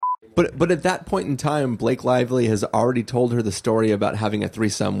But at that point in time, Blake Lively has already told her the story about having a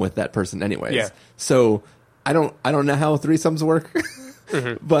threesome with that person anyways. Yeah. So I don't know how threesomes work,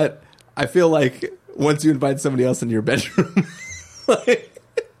 but I feel like once you invite somebody else into your bedroom, like,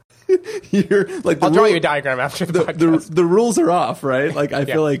 you're like, I'll draw you a diagram after the podcast. The rules are off, right? Like, I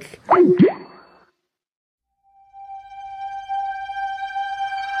feel like.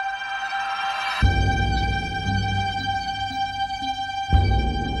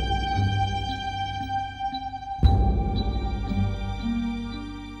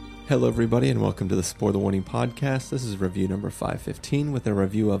 Hello, everybody, and welcome to the Spoiler Warning Podcast. This is review number 515 with a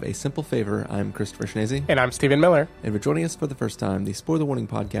review of A Simple Favor. I'm Christopher Schnese. And I'm Stephen Miller. And for joining us for the first time, the Spoiler Warning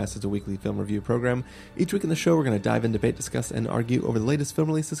Podcast is a weekly film review program. Each week in the show, we're going to dive in, debate, discuss, and argue over the latest film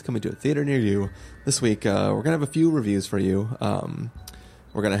releases coming to a theater near you. This week, we're going to have a few reviews for you.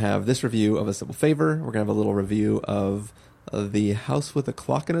 We're going to have this review of A Simple Favor. We're going to have a little review of The House with a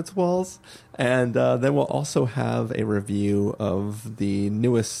Clock in Its Walls, and then we'll also have a review of the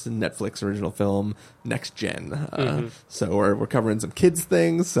newest Netflix original film, Next Gen. So we're covering some kids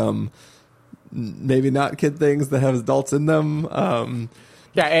things, some maybe not kid things that have adults in them.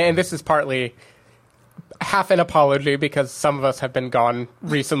 Yeah, and this is partly half an apology because some of us have been gone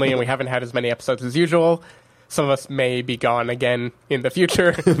recently and we haven't had as many episodes as usual. Some of us may be gone again in the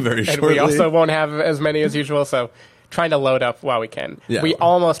future. Very shortly. And we also won't have as many as usual, so trying to load up while we can. Yeah. We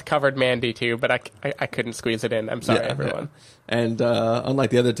almost covered Mandy too, but I couldn't squeeze it in. I'm sorry, everyone. Yeah. And unlike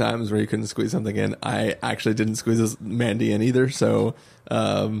the other times where you couldn't squeeze something in, I actually didn't squeeze Mandy in either. So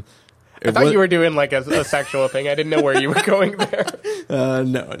I thought you were doing like a sexual thing. I didn't know where you were going there.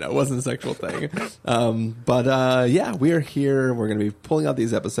 No, it wasn't a sexual thing. But yeah, we are here. We're going to be pulling out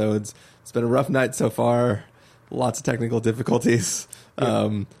these episodes. It's been a rough night so far. Lots of technical difficulties.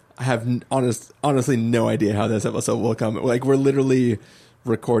 I have honestly no idea how this episode will come. Like, we're literally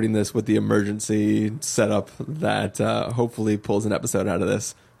recording this with the emergency setup that hopefully pulls an episode out of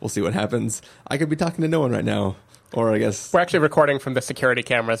this. We'll see what happens. I could be talking to no one right now, or I guess... We're actually recording from the security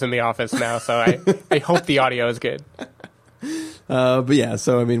cameras in the office now, so I hope the audio is good. But yeah,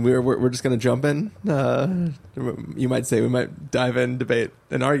 so I mean, we're just going to jump in. You might say we might dive in, debate,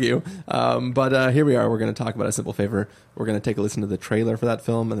 and argue. But here we are. We're going to talk about A Simple Favor. We're going to take a listen to the trailer for that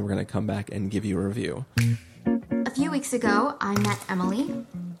film, and then we're going to come back and give you a review. A few weeks ago, I met Emily,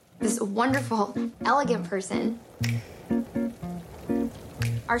 this wonderful, elegant person.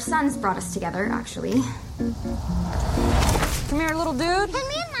 Our sons brought us together, actually. Come here, little dude. Can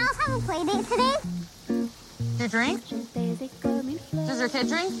me and Miles have a play date today? You drink? Does your kid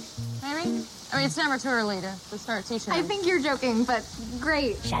drink? Maybe? I mean, it's never too early to start teaching I them. think you're joking, but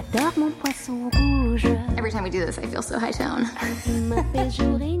great. J'adore mon poisson rouge. Every time we do this, I feel so high tone.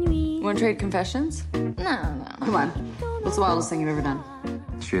 Want to trade confessions? No. Come on. What's the wildest thing you've ever done?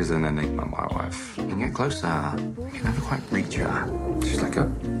 She is an enigma, my wife. You can get closer. You can never quite reach her. She's like a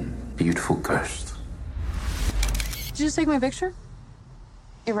beautiful ghost. Did you just take my picture?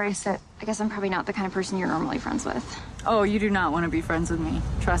 Erase it. I guess I'm probably not the kind of person you're normally friends with. Oh, you do not want to be friends with me.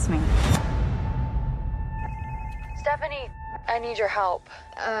 Trust me. Stephanie, I need your help.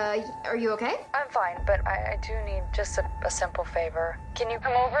 Are you okay? I'm fine, but I do need just a simple favor. Can you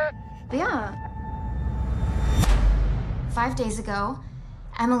come over? Yeah. 5 days ago,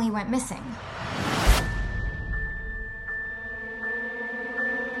 Emily went missing.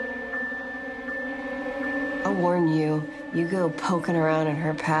 I'll warn you, you go poking around in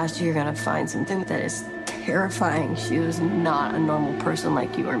her past, you're gonna find something that is terrifying. She was not a normal person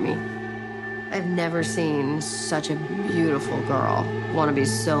like you or me. I've never seen such a beautiful girl want to be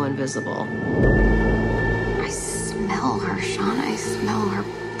so invisible. I smell her, Sean. I smell her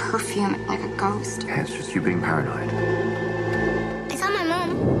perfume like a ghost. Yeah, it's just you being paranoid. I saw my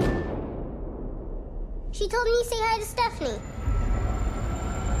mom. She told me to say hi to Stephanie.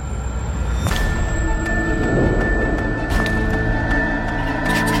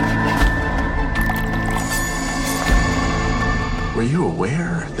 Were you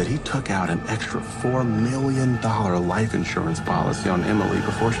aware that he took out an extra $4 million life insurance policy on Emily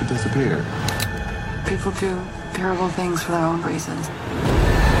before she disappeared? People do terrible things for their own reasons.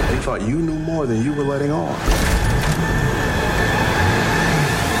 They thought you knew more than you were letting on.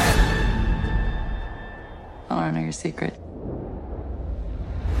 I want to know your secret.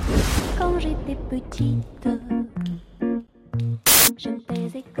 Quand j'étais petite, je me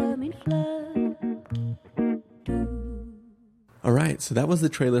taisais comme une fleur. All right, so that was the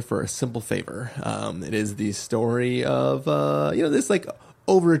trailer for A Simple Favor. It is the story of this like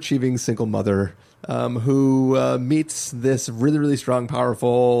overachieving single mother who meets this really, really strong,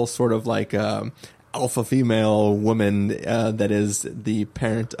 powerful sort of like alpha female woman that is the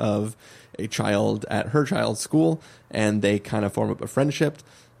parent of a child at her child's school, and they kind of form up a friendship.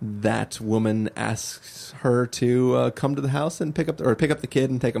 That woman asks her to come to the house and pick up the kid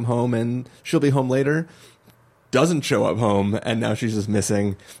and take him home, and she'll be home later. Doesn't show up home, and now she's just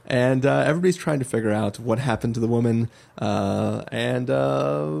missing. And everybody's trying to figure out what happened to the woman.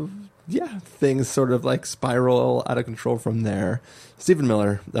 Things sort of like spiral out of control from there. Stephen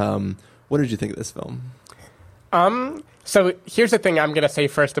Miller, what did you think of this film? So here's the thing I'm going to say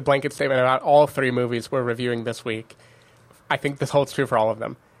first, a blanket statement about all three movies we're reviewing this week. I think this holds true for all of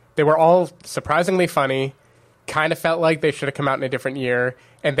them. They were all surprisingly funny, kind of felt like they should have come out in a different year,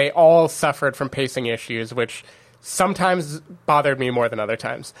 and they all suffered from pacing issues, which sometimes bothered me more than other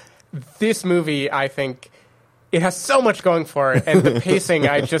times. This movie, I think, it has so much going for it, and the pacing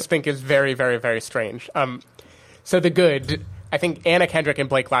I just think is very, very, very strange. So the good, I think Anna Kendrick and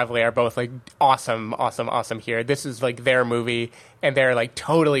Blake Lively are both like awesome here. This is like their movie, and they're like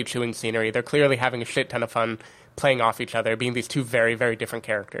totally chewing scenery. They're clearly having a shit ton of fun playing off each other, being these two very, very different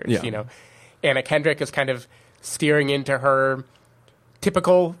characters. Yeah. You know, Anna Kendrick is kind of steering into her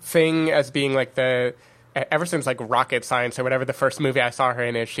typical thing as being like ever since like Rocket Science or whatever the first movie I saw her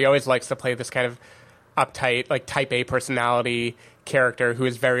in is, she always likes to play this kind of uptight, like type A personality character who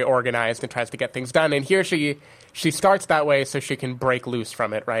is very organized and tries to get things done. And here she starts that way so she can break loose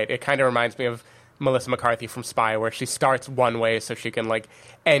from it, right? It kind of reminds me of Melissa McCarthy from Spy, where she starts one way so she can like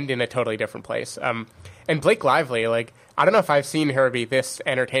end in a totally different place. And Blake Lively, like, I don't know if I've seen her be this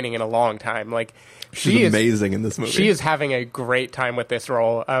entertaining in a long time. Like, she's amazing in this movie. She is having a great time with this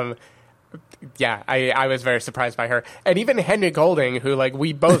role. I was very surprised by her. And even Henry Golding, who like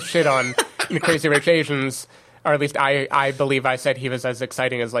we both shit on in Crazy Rich Asians, or at least I believe I said he was as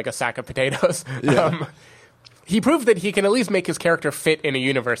exciting as like a sack of potatoes. Yeah. He proved that he can at least make his character fit in a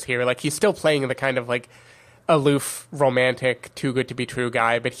universe here. Like, he's still playing the kind of like aloof, romantic, too good to be true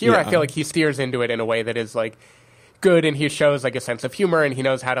guy. But here I feel like he steers into it in a way that is like good, and he shows like a sense of humor, and he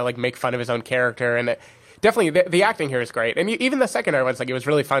knows how to like make fun of his own character. And definitely the acting here is great. And even the second one, like, it was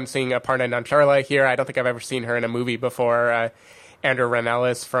really fun seeing Aparna Nancherla here. I don't think I've ever seen her in a movie before. Andrew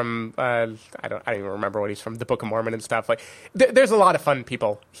Rannells from I don't even remember what he's from, The Book of Mormon and stuff. Like, there's a lot of fun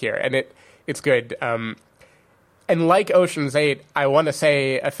people here, and it's good. And like Ocean's 8, I want to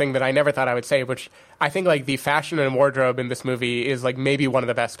say a thing that I never thought I would say, which I think like the fashion and wardrobe in this movie is like maybe one of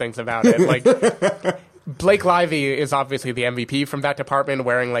the best things about it. Like, Blake Lively is obviously the MVP from that department,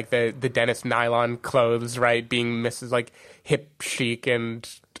 wearing like the dentist nylon clothes, right? Being Mrs. like hip chic and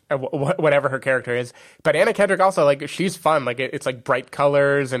whatever her character is. But Anna Kendrick also, like, she's fun. Like, it's like bright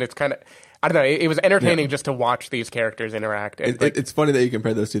colors, and it's kind of, I don't know, it was entertaining just to watch these characters interact. And, it's funny that you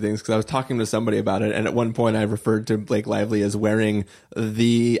compare those two things, because I was talking to somebody about it, and at one point I referred to Blake Lively as wearing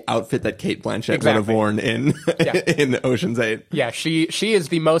the outfit that Cate Blanchett would have worn in in Ocean's 8. Yeah, she is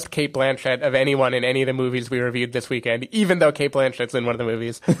the most Cate Blanchett of anyone in any of the movies we reviewed this weekend, even though Cate Blanchett's in one of the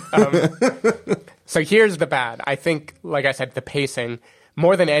movies. So here's the bad. I think, like I said, the pacing,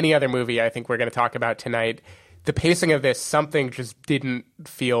 more than any other movie I think we're going to talk about tonight, the pacing of this, something just didn't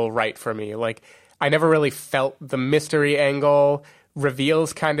feel right for me. Like, I never really felt the mystery angle.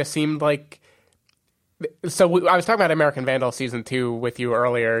 Reveals kind of seemed like... So I was talking about American Vandal Season 2 with you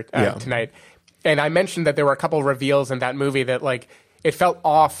earlier tonight, and I mentioned that there were a couple reveals in that movie that, like, it felt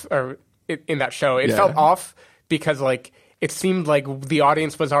off, or in that show, it felt off because, like, it seemed like the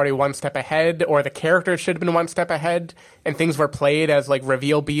audience was already one step ahead, or the characters should have been one step ahead, and things were played as like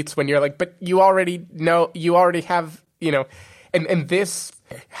reveal beats when you're like, but you already know, you already have, you know, and this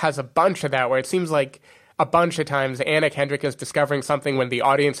has a bunch of that, where it seems like a bunch of times Anna Kendrick is discovering something when the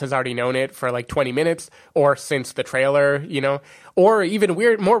audience has already known it for like 20 minutes or since the trailer, you know, or even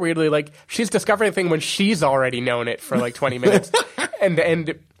more weirdly, like, she's discovering a thing when she's already known it for like 20 minutes.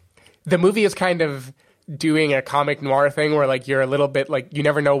 and the movie is kind of doing a comic noir thing where, like, you're a little bit like, you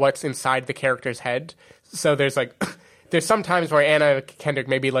never know what's inside the character's head. So there's like, there's some times where Anna Kendrick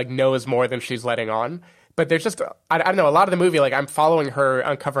maybe like knows more than she's letting on, but there's just, I don't know, a lot of the movie, like, I'm following her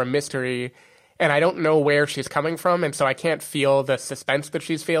uncover a mystery and I don't know where she's coming from. And so I can't feel the suspense that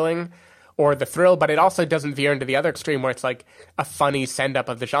she's feeling or the thrill, but it also doesn't veer into the other extreme where it's like a funny send up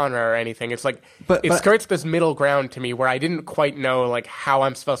of the genre or anything. It's like, it skirts this middle ground to me where I didn't quite know like how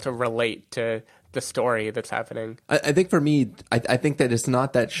I'm supposed to relate to the story that's happening. I think for me, I think that it's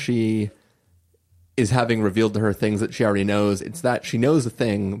not that she is having revealed to her things that she already knows. It's that she knows a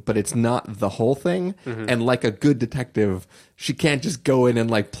thing, but it's not the whole thing. And like a good detective, she can't just go in and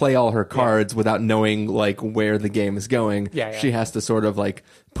like play all her cards without knowing like where the game is going. She has to sort of like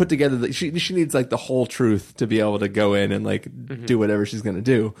put together she needs like the whole truth to be able to go in and like do whatever she's going to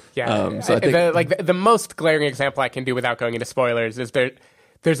do. So I think the most glaring example I can do without going into spoilers is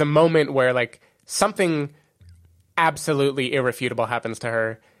there's a moment where like something absolutely irrefutable happens to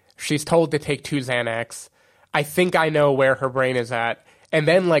her. She's told to take 2 Xanax. I think I know where her brain is at. And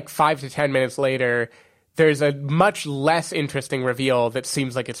then like 5 to 10 minutes later, there's a much less interesting reveal that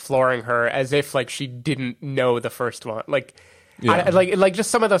seems like it's flooring her, as if like she didn't know the first one. Like, like just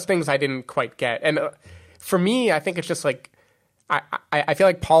some of those things I didn't quite get. And for me, I think it's just like, I feel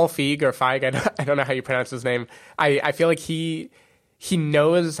like Paul Feig or Feig, I don't know how you pronounce his name. I feel like he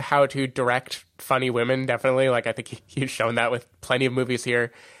knows how to direct funny women, definitely. Like, I think he's shown that with plenty of movies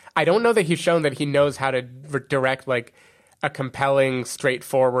here. I don't know that he's shown that he knows how to direct, like, a compelling,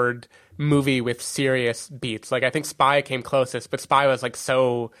 straightforward movie with serious beats. Like, I think Spy came closest, but Spy was, like,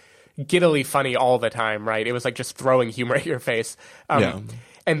 so giddily funny all the time, right? It was, like, just throwing humor at your face. And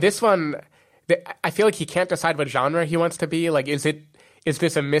this one, I feel like he can't decide what genre he wants to be. Like, is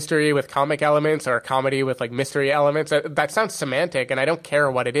this a mystery with comic elements or a comedy with, like, mystery elements? That sounds semantic, and I don't care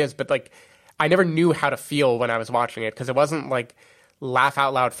what it is, but, like, I never knew how to feel when I was watching it, because it wasn't, like, laugh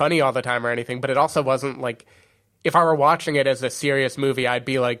out loud funny all the time or anything, but it also wasn't like, if I were watching it as a serious movie, I'd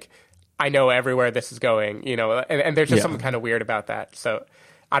be like, I know everywhere this is going, you know, and there's just something kind of weird about that. So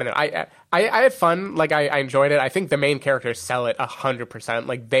I don't know. I had fun. Like, I enjoyed it. I think the main characters sell it 100%.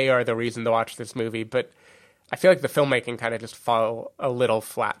 Like, they are the reason to watch this movie, but I feel like the filmmaking kind of just fell a little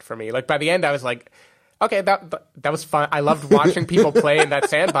flat for me. Like, by the end, I was like, okay, that was fun. I loved watching people play in that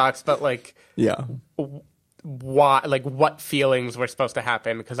sandbox, but like, what feelings were supposed to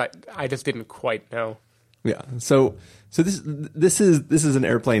happen, because I just didn't quite know. So this is an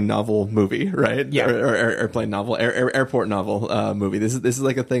airplane novel movie, right? Or airplane novel, airport novel movie. This is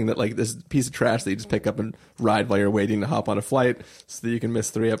like a thing that, like, this piece of trash that you just pick up and ride while you're waiting to hop on a flight, so that you can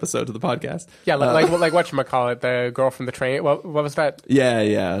miss 3 episodes of the podcast. Like whatchamacallit, the girl from the train. What was that?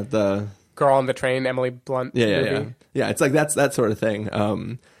 The Girl on the Train, Emily Blunt movie. It's like that's that sort of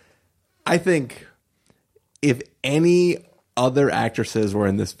thing. I think if any other actresses were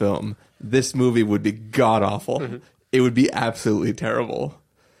in this film, this movie would be god-awful. It would be absolutely terrible.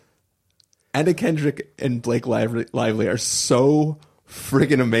 Anna Kendrick and Blake Lively are so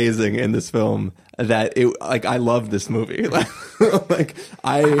friggin' amazing in this film that I love this movie.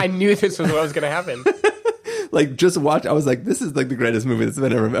 I knew this was what was going to happen. Like, just watch. I was like, this is like the greatest movie that's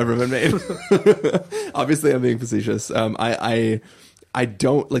been ever been made. Obviously, I'm being facetious. I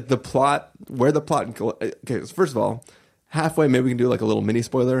don't like the plot. Where the plot? Okay, first of all, halfway, maybe we can do like a little mini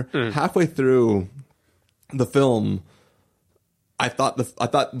spoiler. Halfway through the film, I thought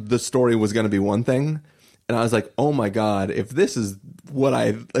the story was going to be one thing, and I was like, oh my god, if this is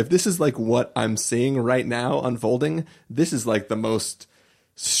like what I'm seeing right now unfolding, this is like the most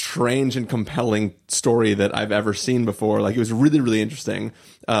strange and compelling story that I've ever seen before. Like, it was really, really interesting.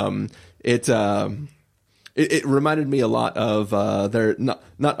 It reminded me a lot of their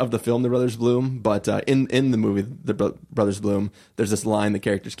not of the film The Brothers Bloom, but in the movie The Brothers Bloom, there's this line the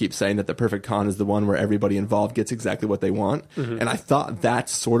characters keep saying that the perfect con is the one where everybody involved gets exactly what they want, and I thought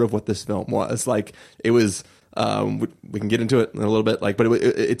that's sort of what this film was. Like, it was. We can get into it in a little bit, like, but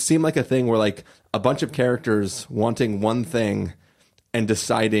it seemed like a thing where, like, a bunch of characters wanting one thing and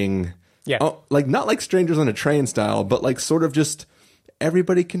deciding, like, not like Strangers on a Train style, but like sort of just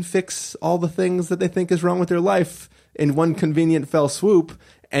everybody can fix all the things that they think is wrong with their life in one convenient fell swoop,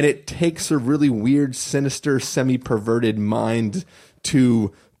 and it takes a really weird, sinister, semi-perverted mind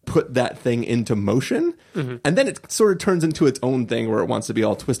to put that thing into motion, and then it sort of turns into its own thing where it wants to be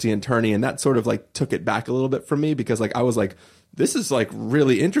all twisty and turny, and that sort of like took it back a little bit from me, because like I was like, this is like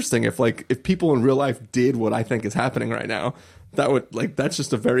really interesting. If people in real life did what I think is happening right now, that's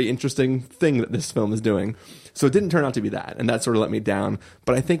just a very interesting thing that this film is doing. So it didn't turn out to be that, and that sort of let me down.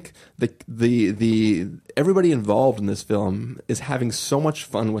 But I think the everybody involved in this film is having so much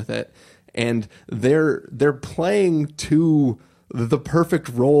fun with it, and they're playing to the perfect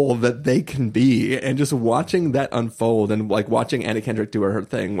role that they can be, and just watching that unfold, and like watching Anna Kendrick do her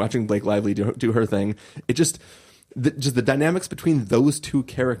thing, watching Blake Lively do her thing, it just the dynamics between those two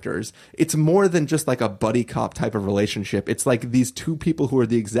characters, it's more than just like a buddy cop type of relationship. It's like these two people who are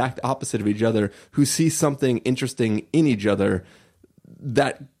the exact opposite of each other, who see something interesting in each other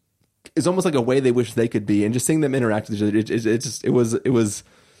that is almost like a way they wish they could be, and just seeing them interact with each other, it was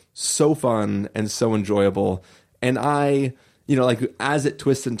so fun and so enjoyable. And I you know, like as it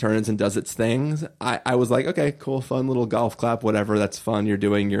twists and turns and does its things, I was like, okay, cool, fun little golf clap, whatever. That's fun. You're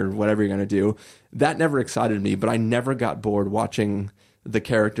doing your whatever you're going to do. That never excited me, but I never got bored watching the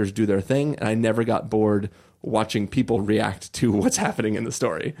characters do their thing. And I never got bored watching people react to what's happening in the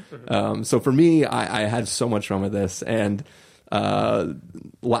story. So for me, I had so much fun with this. And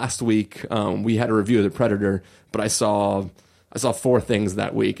last week, we had a review of The Predator, but I saw 4 things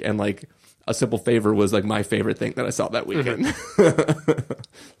that week, and like A Simple Favor was like my favorite thing that I saw that weekend.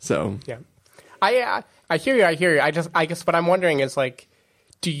 So yeah, I hear you. I guess what I'm wondering is like,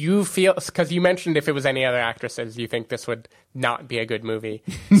 do you feel, because you mentioned if it was any other actresses, you think this would not be a good movie.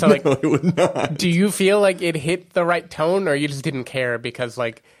 So like, no, it would not. Do you feel like it hit the right tone, or you just didn't care because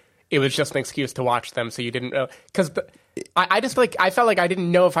like it was just an excuse to watch them, so you didn't know? Because I just like, I felt like I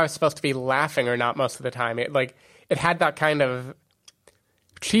didn't know if I was supposed to be laughing or not most of the time. It had that kind of,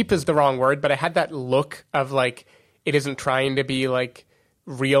 cheap is the wrong word, but it had that look of like it isn't trying to be like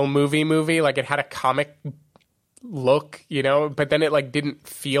real movie. Like it had a comic look, you know, but then it like didn't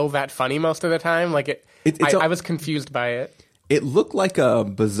feel that funny most of the time. Like I was confused by it. It looked like a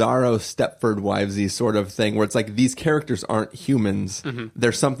Bizarro Stepford Wivesy sort of thing, where it's like these characters aren't humans;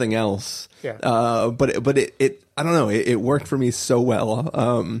 they're something else. Yeah. But it I don't know. It worked for me so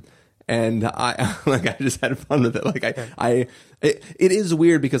well. And I just had fun with it. Like it is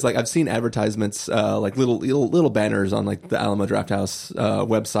weird because like I've seen advertisements, like little banners on like the Alamo Drafthouse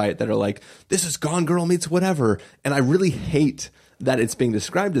website that are like, this is Gone Girl meets whatever. And I really hate that it's being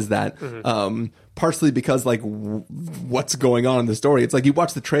described as that. Partially because like what's going on in the story. It's like you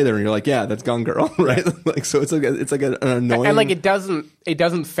watch the trailer and you're like, yeah, that's Gone Girl, right? Like so it's like an annoying, and like it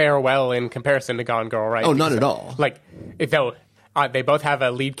doesn't fare well in comparison to Gone Girl, right? Oh, not at all. Like though. They both have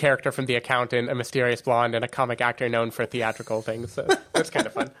a lead character from The Accountant, a mysterious blonde, and a comic actor known for theatrical things. So that's kind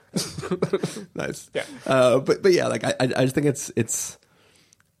of fun. Nice. Yeah. But yeah, like I just think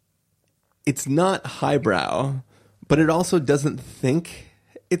it's not highbrow, but it also doesn't think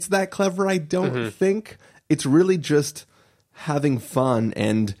it's that clever. I don't think it's really just having fun,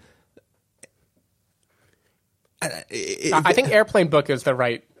 and I think Airplane Book is the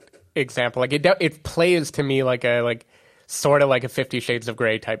right example. Like it plays to me like sort of like a 50 Shades of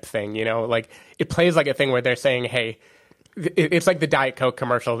Grey type thing, you know? Like, it plays like a thing where they're saying, hey, it's like the Diet Coke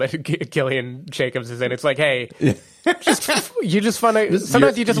commercial that Gillian Jacobs is in. It's like, hey, sometimes you just want to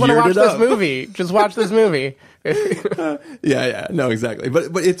watch this movie. Just watch this movie. Yeah. No, exactly.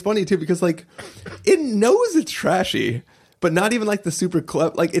 But it's funny, too, because, like, it knows it's trashy. But not even like the super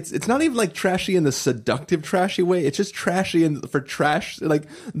clever, like it's not even like trashy in the seductive trashy way. It's just trashy for trash. Like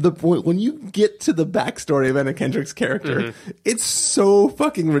when you get to the backstory of Anna Kendrick's character, it's so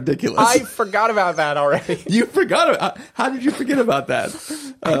fucking ridiculous. I forgot about that already. You forgot about? How did you forget about that?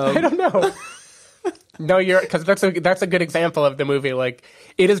 I don't know. No, because that's a good example of the movie. Like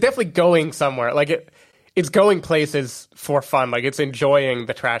it is definitely going somewhere. Like it's going places for fun. Like it's enjoying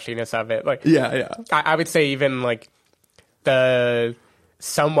the trashiness of it. Like yeah. I would say even like the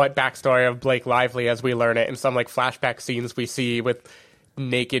somewhat backstory of Blake Lively as we learn it in some like flashback scenes we see with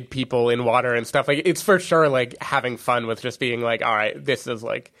naked people in water and stuff. Like it's for sure like having fun with just being like, all right, this is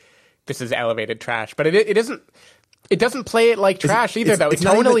elevated trash. But it doesn't play it like trash either though. It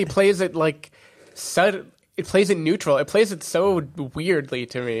tonally plays it like it plays it neutral. It plays it so weirdly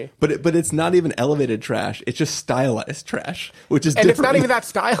to me. But it's not even elevated trash. It's just stylized trash, which is and different. It's not even that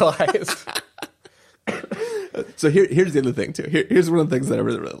stylized. So here's the other thing too. Here's one of the things that I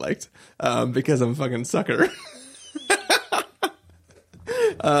really, really liked, because I'm a fucking sucker.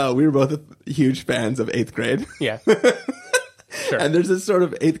 We were both huge fans of 8th Grade. Yeah. Sure. And there's this sort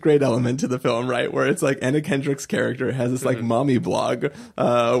of 8th grade element to the film, right? Where it's like Anna Kendrick's character has this like mommy blog,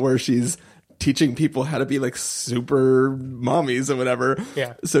 where she's teaching people how to be like super mommies or whatever.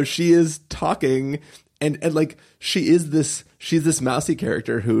 Yeah. So she is talking and like she's this mousy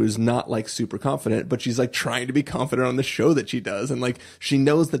character who's not like super confident, but she's like trying to be confident on the show that she does. And like she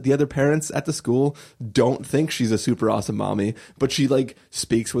knows that the other parents at the school don't think she's a super awesome mommy, but she like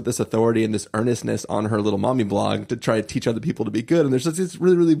speaks with this authority and this earnestness on her little mommy blog to try to teach other people to be good. And there's just these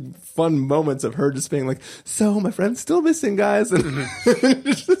really, really fun moments of her just being like, so my friend's still missing, guys. And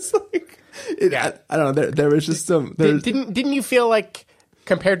it's just like, I don't know. There was just some. Didn't you feel like,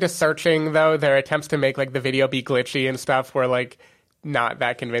 compared to Searching, though, their attempts to make like the video be glitchy and stuff were like not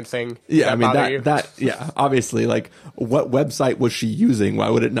that convincing? Yeah, I mean that yeah, obviously, like what website was she using? Why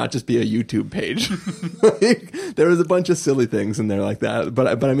would it not just be a YouTube page? Like, there was a bunch of silly things in there like that, but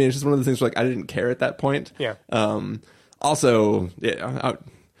I mean, it's just one of the things where, like, I didn't care at that point. Yeah. Also, yeah.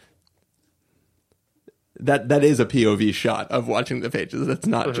 that is a POV shot of watching the pages. It's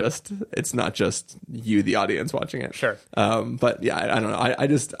not just you, the audience, watching it. Sure. But yeah, I don't know.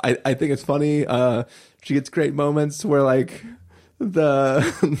 I think it's funny. She gets great moments where like when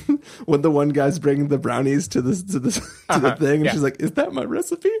the one guy's bringing the brownies to the thing, and she's like, "Is that my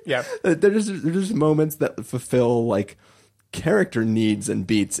recipe?" Yeah. They're just moments that fulfill like character needs and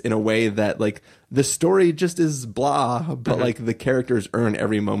beats in a way that like the story just is blah, but like the characters earn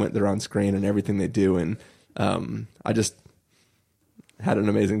every moment they're on screen and everything they do, and I just had an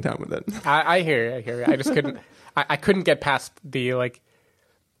amazing time with it. I hear you. I just couldn't. I couldn't get past the like.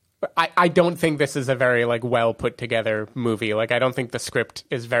 I don't think this is a very like well put together movie. Like I don't think the script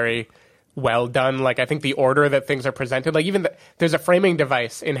is very well done. Like I think the order that things are presented, like even there's a framing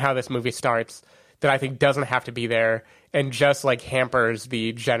device in how this movie starts that I think doesn't have to be there and just like hampers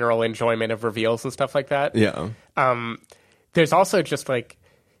the general enjoyment of reveals and stuff like that. Yeah. There's also just like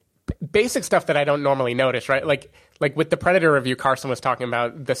basic stuff that I don't normally notice, right? Like with the Predator review, Carson was talking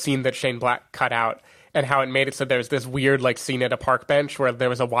about the scene that Shane Black cut out and how it made it so there's this weird like scene at a park bench where there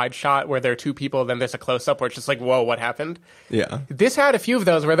was a wide shot where there are two people, then there's a close up where it's just like, whoa, what happened? Yeah. This had a few of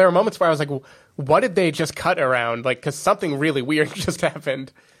those where there were moments where I was like, what did they just cut around? Like, because something really weird just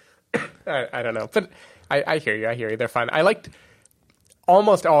happened. I don't know, but I hear you. They're fun. I liked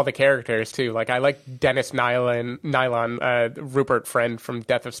almost all the characters too. Like I liked Dennis Nylon, Rupert Friend from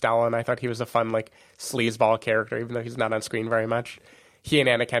Death of Stalin. I thought he was a fun like sleazeball character, even though he's not on screen very much. He and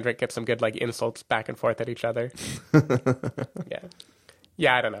Anna Kendrick get some good like insults back and forth at each other.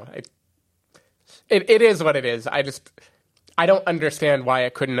 Yeah. I don't know. It is what it is. I don't understand why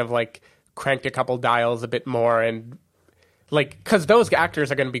it couldn't have like cranked a couple dials a bit more and. Like, because those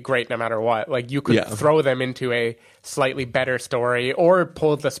actors are going to be great no matter what. Like, you could throw them into a slightly better story or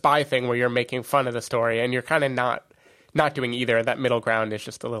pull the spy thing where you're making fun of the story and you're kind of not doing either. That middle ground is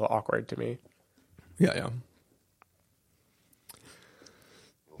just a little awkward to me. Yeah.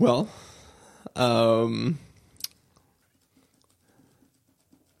 Well, I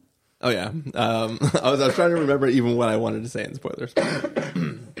was trying to remember even what I wanted to say in spoilers.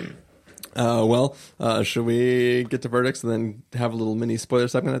 Should we get to verdicts and then have a little mini spoiler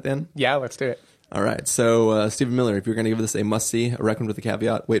segment at the end? Yeah, let's do it. All right. So, Stephen Miller, if you're going to give this a must-see, a recommend with a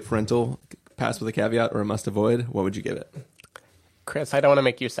caveat, wait for rental, pass with a caveat, or a must-avoid, what would you give it? Chris, I don't want to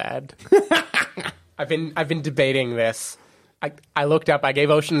make you sad. I've been debating this. I looked up. I gave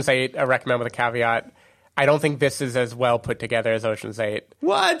Ocean's 8 a recommend with a caveat. I don't think this is as well put together as Ocean's 8.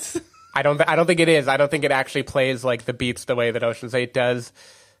 What? I don't think it is. I don't think it actually plays like the beats the way that Ocean's 8 does.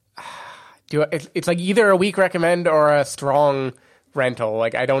 It's like either a weak recommend or a strong rental.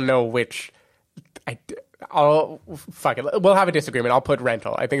 Like I don't know which. Fuck it. We'll have a disagreement. I'll put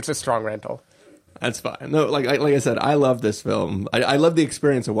rental. I think it's a strong rental. That's fine. No, like I said, I love this film. I love the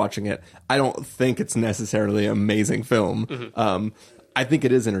experience of watching it. I don't think it's necessarily an amazing film. Mm-hmm. I think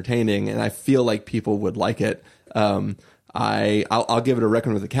it is entertaining, and I feel like people would like it. I'll give it a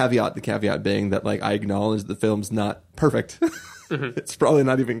recommend with a caveat. The caveat being that like I acknowledge the film's not perfect. Mm-hmm. It's probably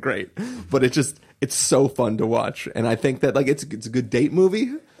not even great, but it's so fun to watch, and I think that like it's a good date movie.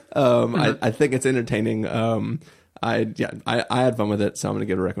 I think it's entertaining. I had fun with it, so I'm going to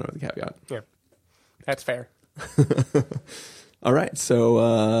give it a recommend with a caveat. Yeah, that's fair. All right,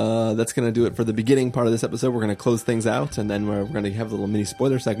 so that's going to do it for the beginning part of this episode. We're going to close things out, and then we're going to have a little mini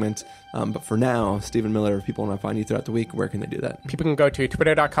spoiler segment. But for now, Stephen Miller, if people want to find you throughout the week, where can they do that? People can go to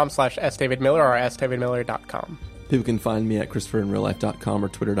twitter.com/sdavidmiller or sdavidmiller.com. People can find me at ChristopherInRealLife.com or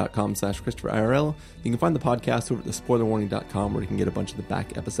Twitter.com/ChristopherIRL. You can find the podcast over at thespoilerwarning.com, where you can get a bunch of the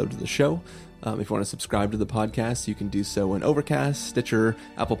back episodes of the show. If you want to subscribe to the podcast, you can do so in Overcast, Stitcher,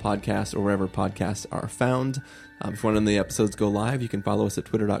 Apple Podcasts, or wherever podcasts are found. If one of the episodes go live, you can follow us at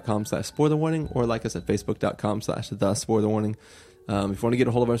Twitter.com/SpoilerWarning or like us at Facebook.com/TheSpoilerWarning. If you want to get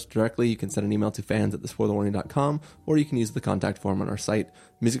a hold of us directly, you can send an email to fans@thespoilerwarning.com, or you can use the contact form on our site.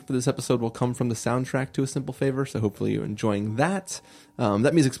 Music for this episode will come from the soundtrack to A Simple Favor, so hopefully you're enjoying that.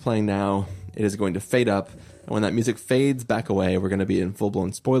 That music's playing now. It is going to fade up, and when that music fades back away, we're going to be in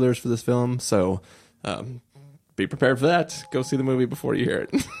full-blown spoilers for this film, so be prepared for that. Go see the movie before you hear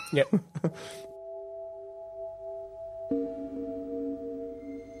it. Yep.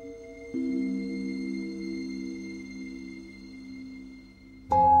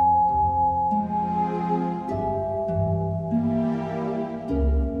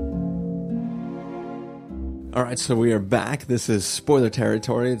 All right, so we are back. This is spoiler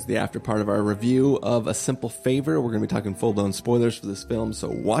territory. It's the after part of our review of A Simple Favor. We're going to be talking full-blown spoilers for this film, so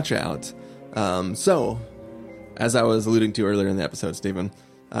watch out. So, as I was alluding to earlier in the episode, Stephen,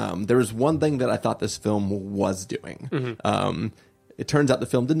 there was one thing that I thought this film was doing. Mm-hmm. It turns out the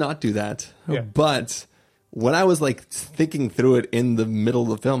film did not do that, but when I was like thinking through it in the middle of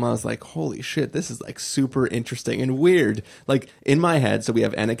the film, I was like, holy shit, this is like super interesting and weird. Like in my head, so we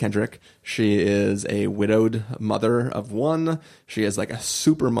have Anna Kendrick. She is a widowed mother of one. She is like a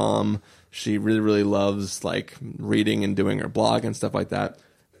super mom. She really, really loves like reading and doing her blog and stuff like that.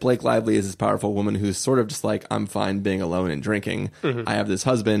 Blake Lively is this powerful woman who's sort of just like, I'm fine being alone and drinking. I have this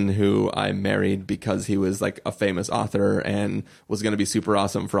husband who I married because he was like a famous author and was going to be super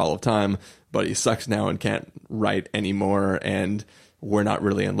awesome for all of time, but he sucks now and can't write anymore, and we're not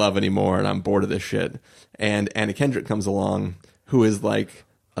really in love anymore, and I'm bored of this shit. And Anna Kendrick comes along, who is like,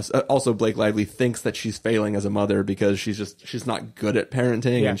 also Blake Lively thinks that she's failing as a mother because she's not good at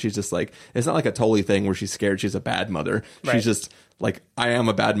parenting, and she's just like, it's not like a Tully thing where she's scared she's a bad mother. Right. She's just like, I am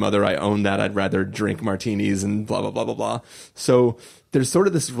a bad mother, I own that, I'd rather drink martinis and blah blah blah blah blah. So there's sort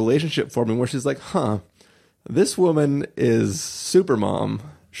of this relationship forming where she's like, this woman is super mom,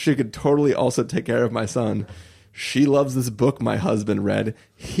 she could totally also take care of my son. She loves this book my husband read,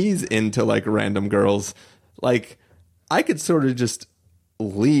 he's into like random girls. Like, I could sort of just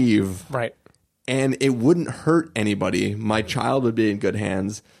leave, Right. and it wouldn't hurt anybody. My child would be in good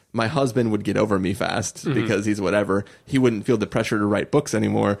hands. My husband would get over me fast because he's whatever. He wouldn't feel the pressure to write books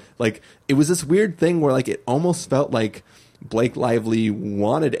anymore. Like, it was this weird thing where like it almost felt like Blake Lively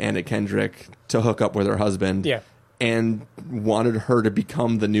wanted Anna Kendrick to hook up with her husband. Yeah. And wanted her to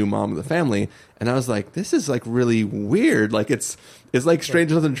become the new mom of the family. And I was like, this is like really weird. Like it's like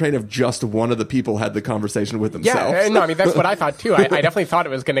Stranger Than Train if just one of the people had the conversation with themselves. Yeah, no, I mean, that's what I thought too. I definitely thought it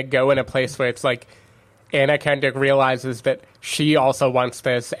was going to go in a place where it's like Anna Kendrick realizes that she also wants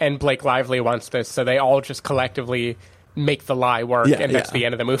this and Blake Lively wants this, so they all just collectively make the lie work, and that's the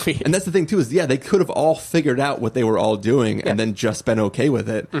end of the movie. And that's the thing too, is they could have all figured out what they were all doing and then just been okay with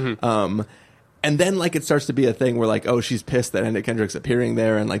it. And then, like, it starts to be a thing where, like, oh, she's pissed that Anna Kendrick's appearing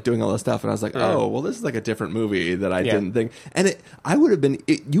there and, like, doing all this stuff. And I was like, oh, well, this is, like, a different movie that I didn't think. And I would have been,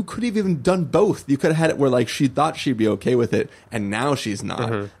 you could have even done both. You could have had it where, like, she thought she'd be okay with it, and now she's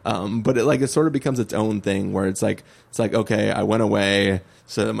not. But, it sort of becomes its own thing where it's like, okay, I went away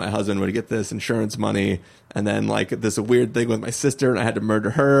so that my husband would get this insurance money. And then, like, this weird thing with my sister, and I had to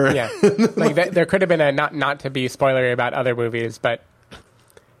murder her. Yeah. Like, there could have been a, not to be spoilery about other movies, but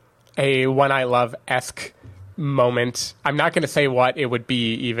a One I Love-esque moment. I'm not going to say what it would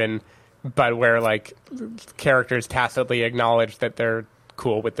be even, but where like characters tacitly acknowledge that they're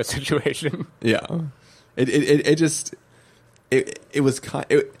cool with the situation. Yeah, it was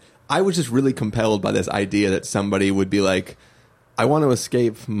I was just really compelled by this idea that somebody would be like, I want to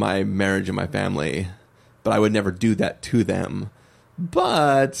escape my marriage and my family, but I would never do that to them.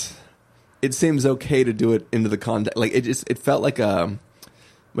 But it seems okay to do it into the context. Like it felt like a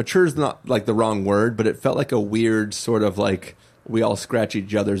mature is not like the wrong word, but it felt like a weird sort of like we all scratch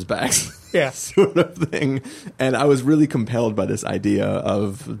each other's backs sort of thing. And I was really compelled by this idea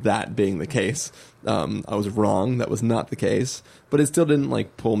of that being the case. I was wrong. That was not the case, but it still didn't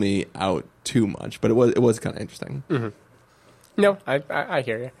like pull me out too much, but it was kind of interesting. No, I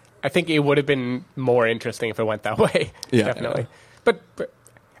hear you. I think it would have been more interesting if it went that way. Yeah, definitely. Yeah. But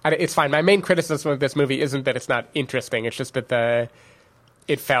it's fine. My main criticism of this movie isn't that it's not interesting. It's just that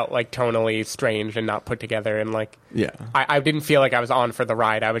it felt like tonally strange and not put together, and like I didn't feel like I was on for the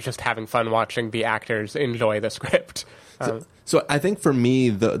ride. I was just having fun watching the actors enjoy the script. So I think for me,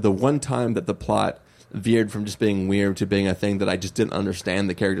 the one time that the plot veered from just being weird to being a thing that I just didn't understand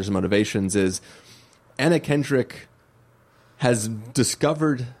the characters' motivations is Anna Kendrick has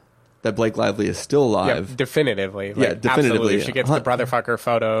discovered that Blake Lively is still alive. Yeah, definitively. Definitively. Absolutely. She gets the brotherfucker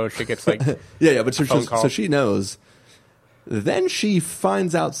photo. She gets like but so she knows. Then she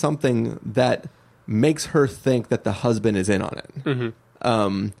finds out something that makes her think that the husband is in on it.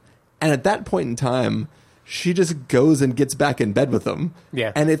 And at that point in time, she just goes and gets back in bed with him.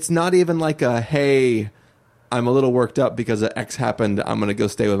 Yeah. And it's not even like a, hey, I'm a little worked up because X happened, I'm going to go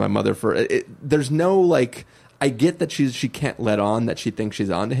stay with my mother for it. There's no like, I get that she can't let on that she thinks she's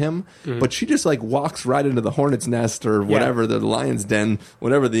onto him, but she just like walks right into the hornet's nest or whatever, the lion's den,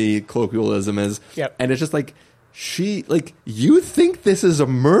 whatever the colloquialism is. And it's just like, you think this is a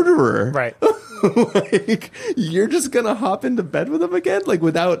murderer. Right. Like, you're just gonna hop into bed with him again, like,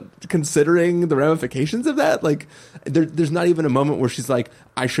 without considering the ramifications of that. Like, there's not even a moment where she's like,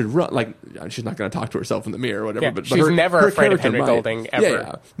 I should run. Like, she's not gonna talk to herself in the mirror or whatever. Yeah, but she's never afraid of Henry Golding, ever.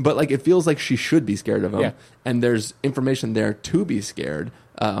 Yeah. But, like, it feels like she should be scared of him. Yeah. And there's information there to be scared.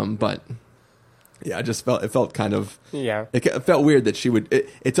 But... yeah, it felt kind of... yeah. It felt weird that she would...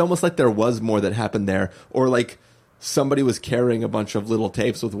 It's almost like there was more that happened there. Or, like, somebody was carrying a bunch of little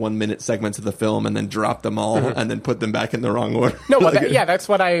tapes with 1 minute segments of the film and then dropped them all and then put them back in the wrong order. No, well, that's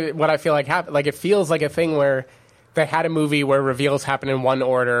what I feel like happened. Like, it feels like a thing where they had a movie where reveals happen in one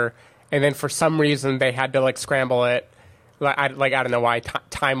order, and then for some reason they had to like scramble it. I don't know why,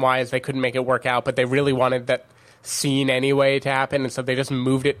 time wise they couldn't make it work out, but they really wanted that scene anyway to happen, and so they just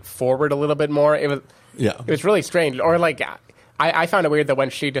moved it forward a little bit more. It was really strange. Or like, I found it weird that when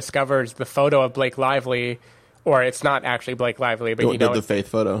she discovers the photo of Blake Lively, or it's not actually Blake Lively, but the Faith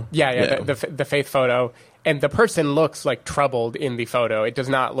photo. The Faith photo, and the person looks like troubled in the photo. It does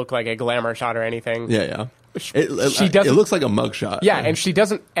not look like a glamour shot or anything. It looks like a mugshot. And she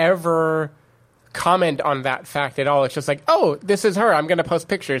doesn't ever comment on that fact at all. It's just like, oh, this is her. I'm going to post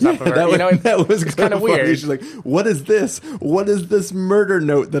pictures up of her. That was kind of weird. She's like, what is this? What is this murder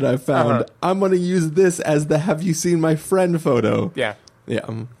note that I found? I'm going to use this as the "Have you seen my friend" photo. Yeah. I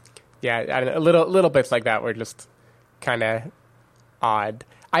don't know, little bits like that were just kind of odd.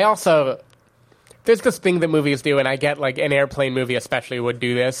 There's this thing that movies do, and I get like an airplane movie especially would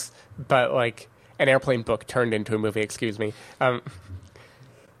do this, but like an airplane book turned into a movie. Excuse me.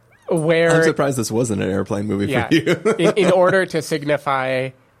 Where I'm surprised this wasn't an airplane movie for you. in order to signify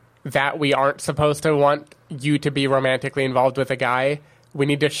that we aren't supposed to want you to be romantically involved with a guy, we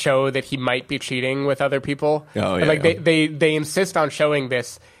need to show that he might be cheating with other people. They insist on showing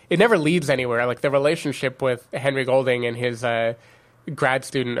this. It never leads anywhere. Like, the relationship with Henry Golding and his grad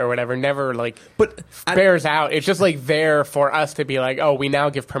student or whatever never bears out. It's just like there for us to be like, oh, we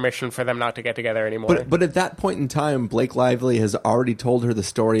now give permission for them not to get together anymore. But at that point in time, Blake Lively has already told her the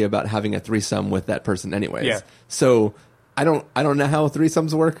story about having a threesome with that person anyways. Yeah. So I don't know how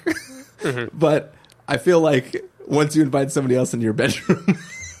threesomes work, but I feel like once you invite somebody else into your bedroom,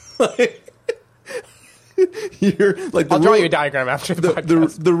 you're like, I'll draw you a diagram after the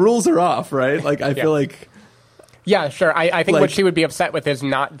podcast. The rules are off, right? Like, I feel like. Yeah, sure. I think what she would be upset with is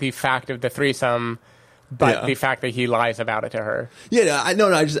not the fact of the threesome, but the fact that he lies about it to her.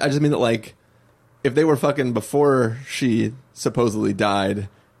 I just mean that, like, if they were fucking before she supposedly died,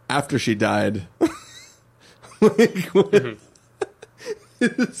 after she died, like,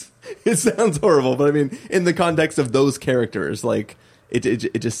 it sounds horrible, but I mean, in the context of those characters, like, it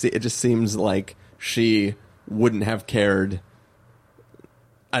just seems like she wouldn't have cared.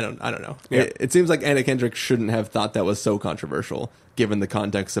 I don't know. Yeah. It seems like Anna Kendrick shouldn't have thought that was so controversial, given the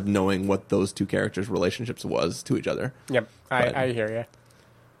context of knowing what those two characters' relationships was to each other. Yep, I hear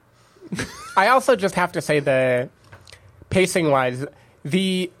you. I also just have to say, the pacing-wise,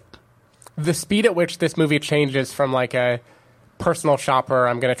 the speed at which this movie changes from like a personal shopper,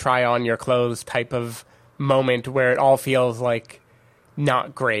 I'm going to try on your clothes type of moment where it all feels like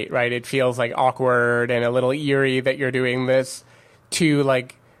not great, right? It feels like awkward and a little eerie that you're doing this, to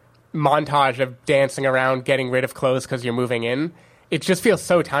like montage of dancing around, getting rid of clothes because you're moving in. It just feels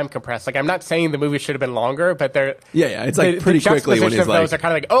so time compressed. Like, I'm not saying the movie should have been longer, but they're it's like pretty quickly when he's like, those are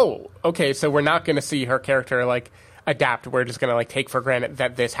kind of like, oh, okay, so we're not going to see her character like adapt. We're just going to like take for granted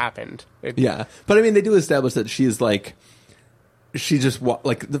that this happened. But I mean, they do establish that she's like, she just from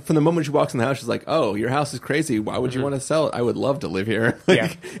the moment she walks in the house, she's like, oh, your house is crazy. Why would you want to sell it? I would love to live here.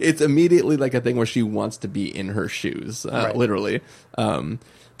 Like, it's immediately like a thing where she wants to be in her shoes, literally.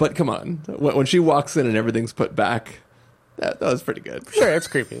 But come on, when she walks in and everything's put back, that was pretty good. Sure, it's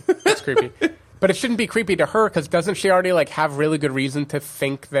creepy. It's creepy. But it shouldn't be creepy to her, because doesn't she already like have really good reason to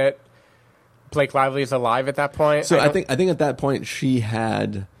think that Blake Lively is alive at that point? So I think at that point she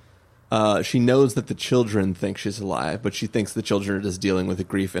had. She knows that the children think she's alive, but she thinks the children are just dealing with the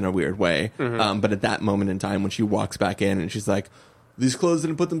grief in a weird way. But at that moment in time, when she walks back in and she's like, these clothes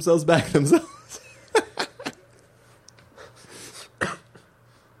didn't put themselves back themselves.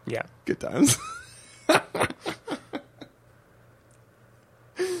 Yeah. Good times.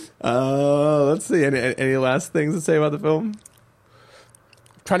 Let's see. Any last things to say about the film?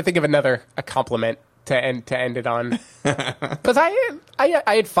 Trying to think of a compliment to end it on, because I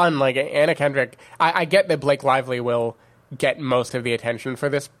had fun. Like, Anna Kendrick, I get that Blake Lively will get most of the attention for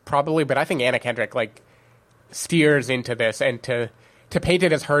this probably, but I think Anna Kendrick like steers into this, and to paint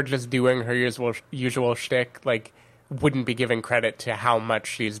it as her just doing her usual shtick, like, wouldn't be giving credit to how much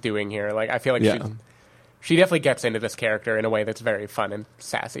she's doing here. Like, I feel like she definitely gets into this character in a way that's very fun and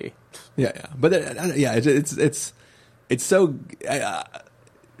sassy. But it's so.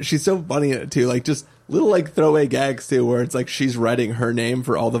 She's so funny too, like just little like throwaway gags too, where it's like she's writing her name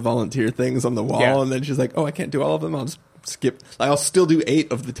for all the volunteer things on the wall, and then she's like, "Oh, I can't do all of them. I'll just skip. Like, I'll still do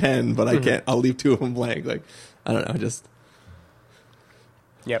 8 of the 10, but I can't. I'll leave 2 of them blank." Like, I don't know. Just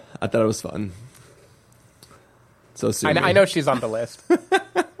I thought it was fun. So soon, I know she's on the list.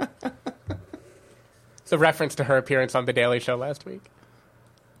 It's a reference to her appearance on The Daily Show last week.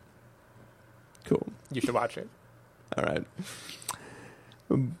 Cool. You should watch it. All right.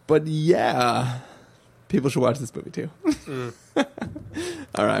 But yeah, people should watch this movie too.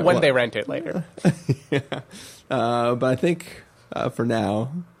 All right. When they rent it later. Yeah. But I think for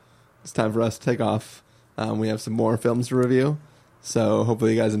now, it's time for us to take off. We have some more films to review. So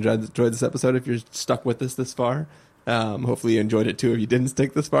hopefully you guys enjoyed this episode if you're stuck with us this far. Hopefully you enjoyed it too if you didn't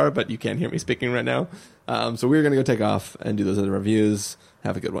stick this far, but you can't hear me speaking right now. So we're going to go take off and do those other reviews.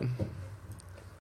 Have a good one.